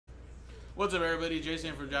What's up, everybody?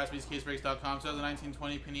 Jason from JaspysCaseBreaks.com.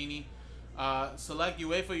 2019-20 Panini Select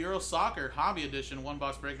UEFA Euro Soccer Hobby Edition. One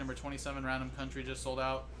box break number 27. Random country just sold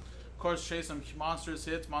out. Of course, chase some monstrous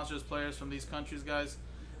hits, monstrous players from these countries, guys.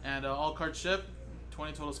 And all cards ship.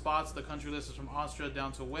 20 total spots. The country list is from Austria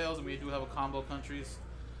down to Wales, and we do have a combo countries.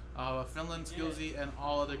 Finland, Skillsy, and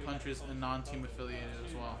all other countries and non-team affiliated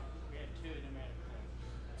as well.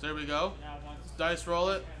 So there we go. Let's dice roll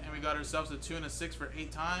it, and we got ourselves a 2 and a 6 for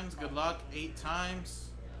 8 times. Good luck. 8 times.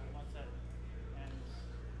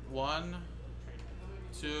 1,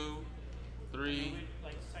 2, 3,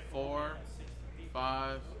 4,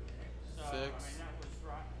 5, 6,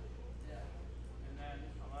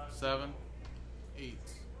 7, 8.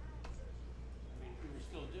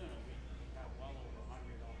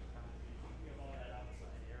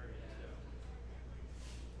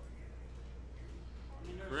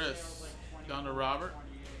 Chris, down to Robert.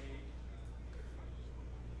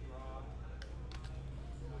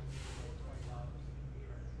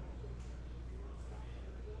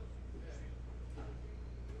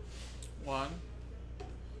 One,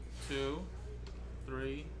 2,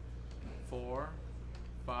 3, 4,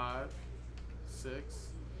 5, 6,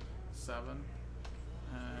 7,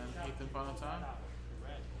 and 8th and final time.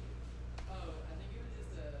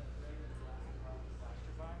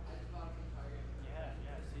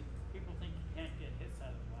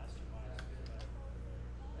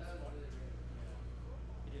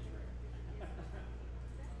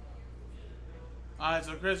 Alright,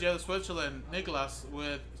 so Chris, you have Switzerland, Nicholas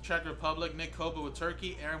with Czech Republic, Nick Koba with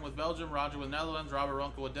Turkey, Aaron with Belgium, Roger with Netherlands, Robert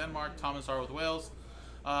Runkel with Denmark, Thomas R with Wales.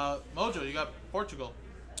 Mojo, you got Portugal,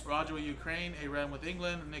 Roger with Ukraine, Aaron with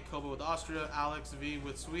England, Nick Koba with Austria, Alex V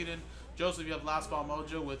with Sweden, Joseph, you have Last Ball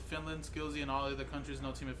Mojo with Finland, Skillsy, and all other countries,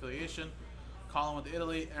 no team affiliation. Colin with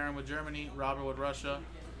Italy, Aaron with Germany, Robert with Russia,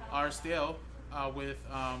 Arsteo with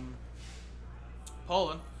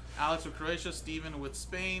Poland, Alex with Croatia, Steven with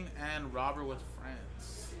Spain, and Robert with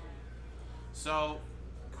France. So,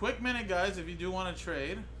 quick minute, guys, if you do want to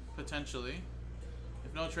trade, potentially.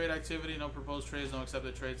 If no trade activity, no proposed trades, no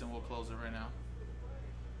accepted trades, then we'll close it right now.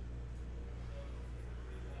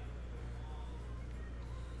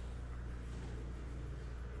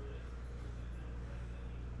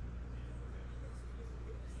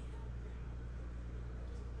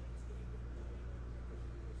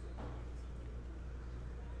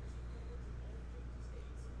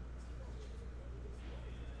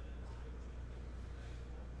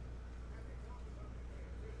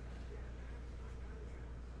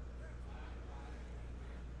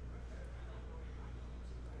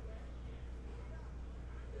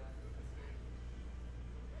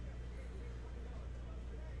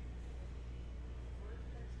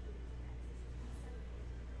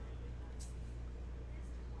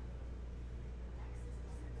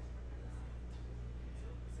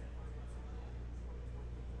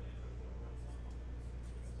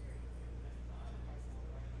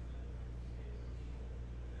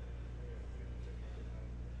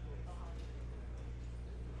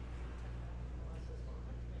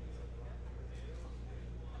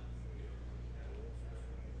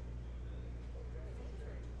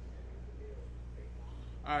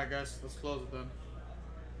 Alright, guys, let's close it then.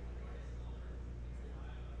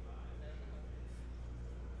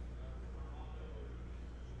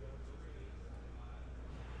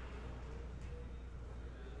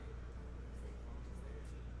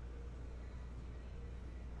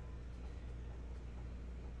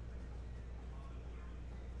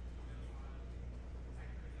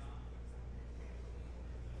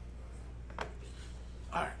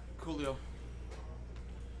 Alright, coolio.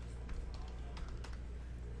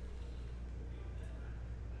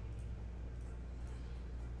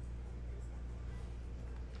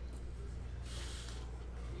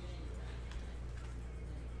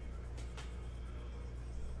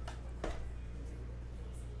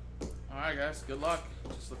 Alright, guys, good luck.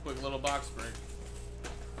 Just a quick little box break.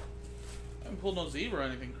 I haven't pulled no zebra or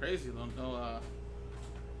anything crazy, though. No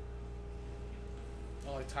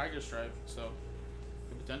like tiger stripe, so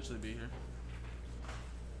could potentially be here.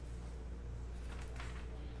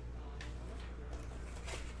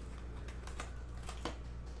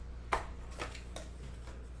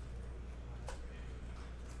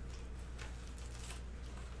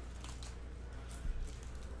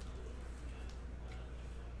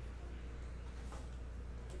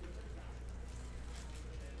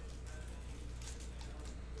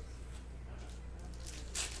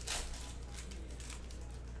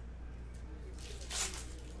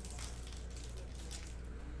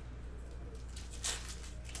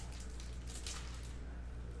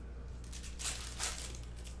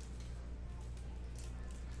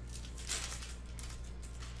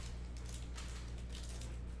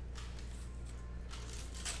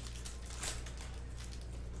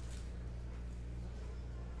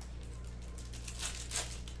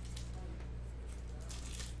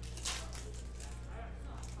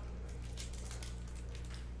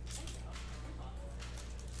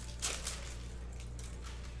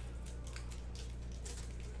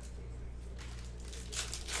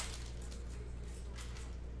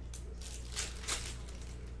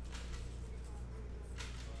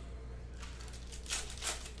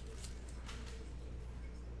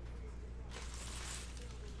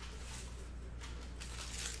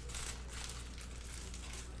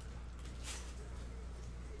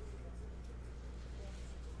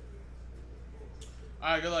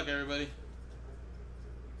 Alright, good luck, everybody.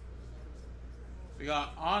 We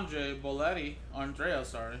got Andrea,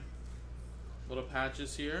 sorry. Little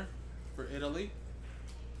patches here for Italy.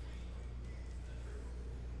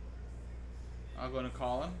 I'll go to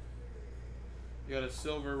Colin. You got a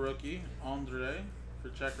silver rookie, Andre, for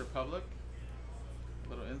Czech Republic.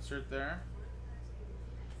 Little insert there.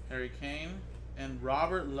 Harry Kane. And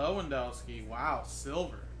Robert Lewandowski. Wow,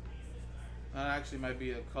 silver. That actually might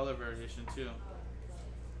be a color variation too.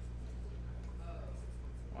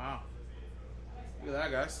 Wow. Look at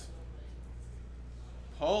that, guys.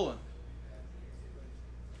 Poland.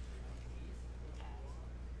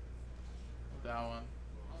 That one.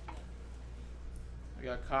 We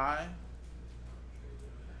got Kai.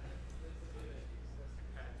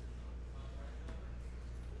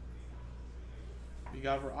 We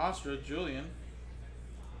got for Austria, Julian.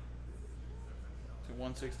 To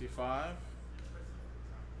 165.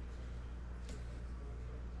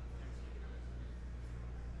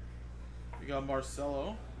 We got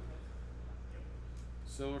Marcelo.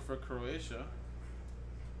 Silver for Croatia.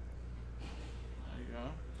 There you go.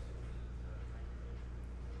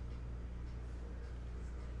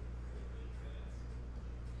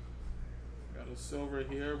 Got a silver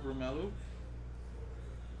here, Brumelu.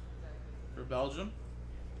 For Belgium.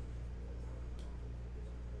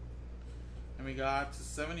 And we got to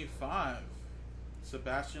 75.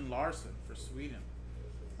 Sebastian Larsson for Sweden.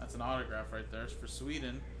 That's an autograph right there. It's for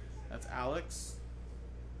Sweden. That's Alex.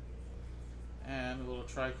 And a little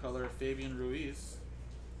tricolor Fabian Ruiz.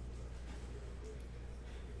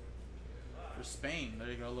 For Spain, there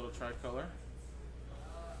you go, a little tricolor.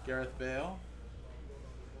 Gareth Bale.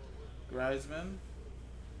 Griezmann.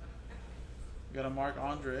 We got a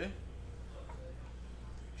Marc-Andre.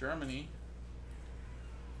 Germany.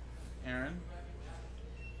 Aaron.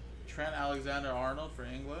 Trent Alexander-Arnold for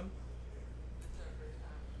England.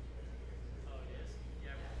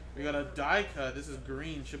 We got a die cut. This is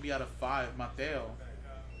green. Should be out of 5. Mateo.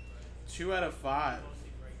 2 out of 5.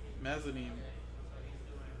 Mezzanine.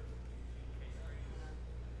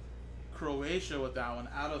 Croatia with that one.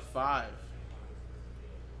 Out of 5.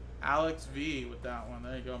 Alex V with that one.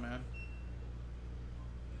 There you go, man.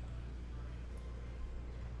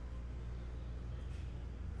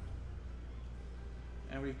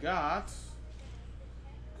 And we got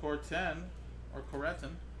Corten or Corretin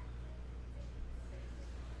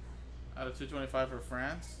out of 225 for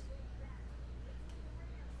France.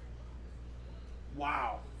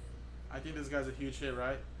 Wow. I think this guy's a huge hit,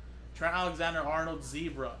 right? Trent Alexander-Arnold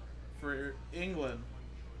Zebra for England.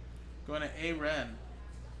 Going to A-Ren.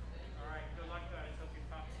 Alright, good luck guys. Hope your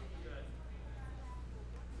pops good.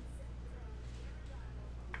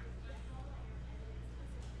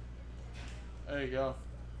 There you go.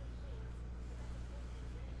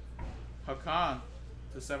 Hakan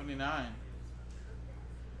to 79.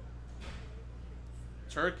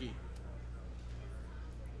 Turkey.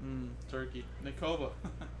 Turkey. Nikova.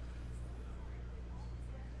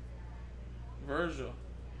 Virgil.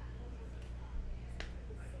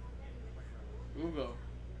 Ugo.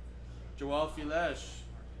 Joao Filesh.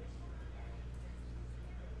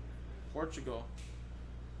 Portugal.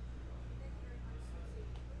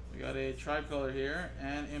 We got a tricolor here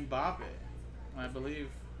and Mbappe. I believe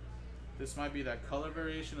this might be that color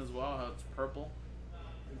variation as well, how it's purple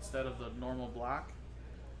instead of the normal black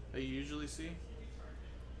that you usually see.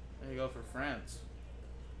 There you go for France.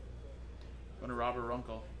 Going to Robert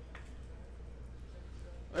Runkle.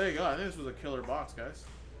 There you go. I think this was a killer box, guys.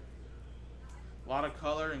 A lot of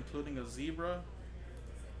color, including a zebra.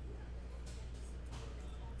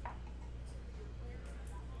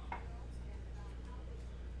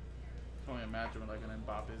 Can only imagine what like an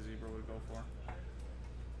Mbappe zebra would go for.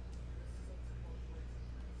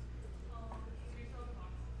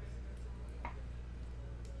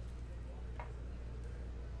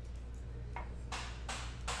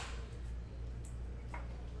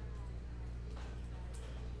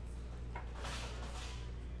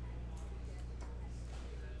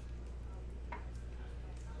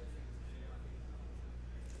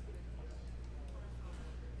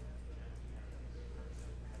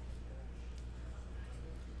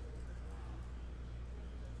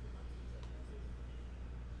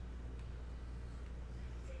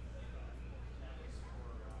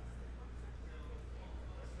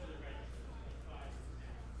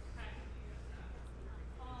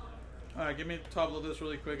 Alright, give me the top of this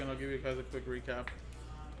really quick and I'll give you guys a quick recap.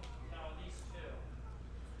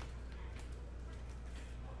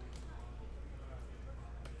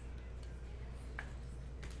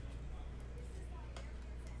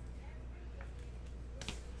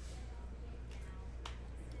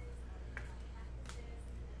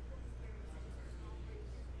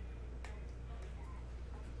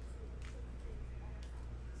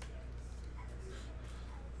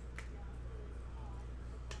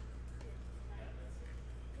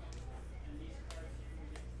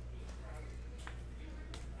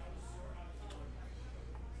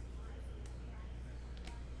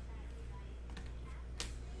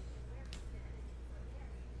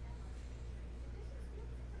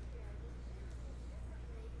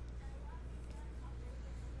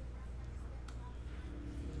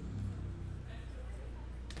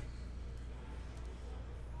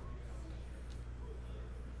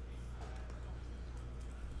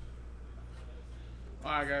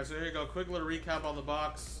 Alright guys, so here you go. Quick little recap on the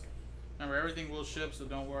box. Remember, everything will ship, so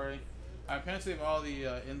don't worry. I plan to save all the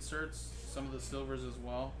inserts, some of the silvers as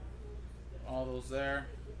well. All those there.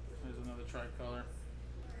 There's another tricolor.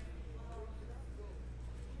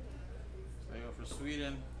 So there you go for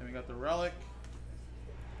Sweden. Then we got the relic.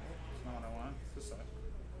 That's not what I want. It's this side.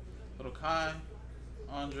 Little Kai,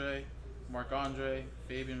 Andre, Marc-Andre,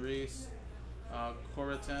 Fabian Reese,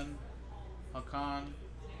 Corentin, Hakan,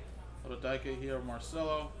 little Dike here of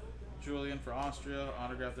Marcelo, Julian for Austria,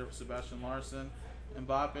 autograph there for Sebastian Larson,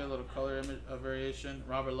 Mbappe, little color image variation,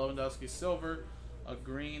 Robert Lewandowski silver, a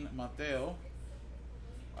green Mateo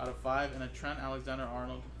out of 5, and a Trent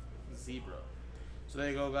Alexander-Arnold zebra. So there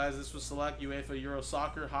you go, guys. This was Select UEFA Euro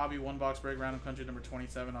Soccer Hobby 1 box break random country number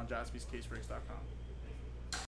 27 on JaspysCaseBreaks.com.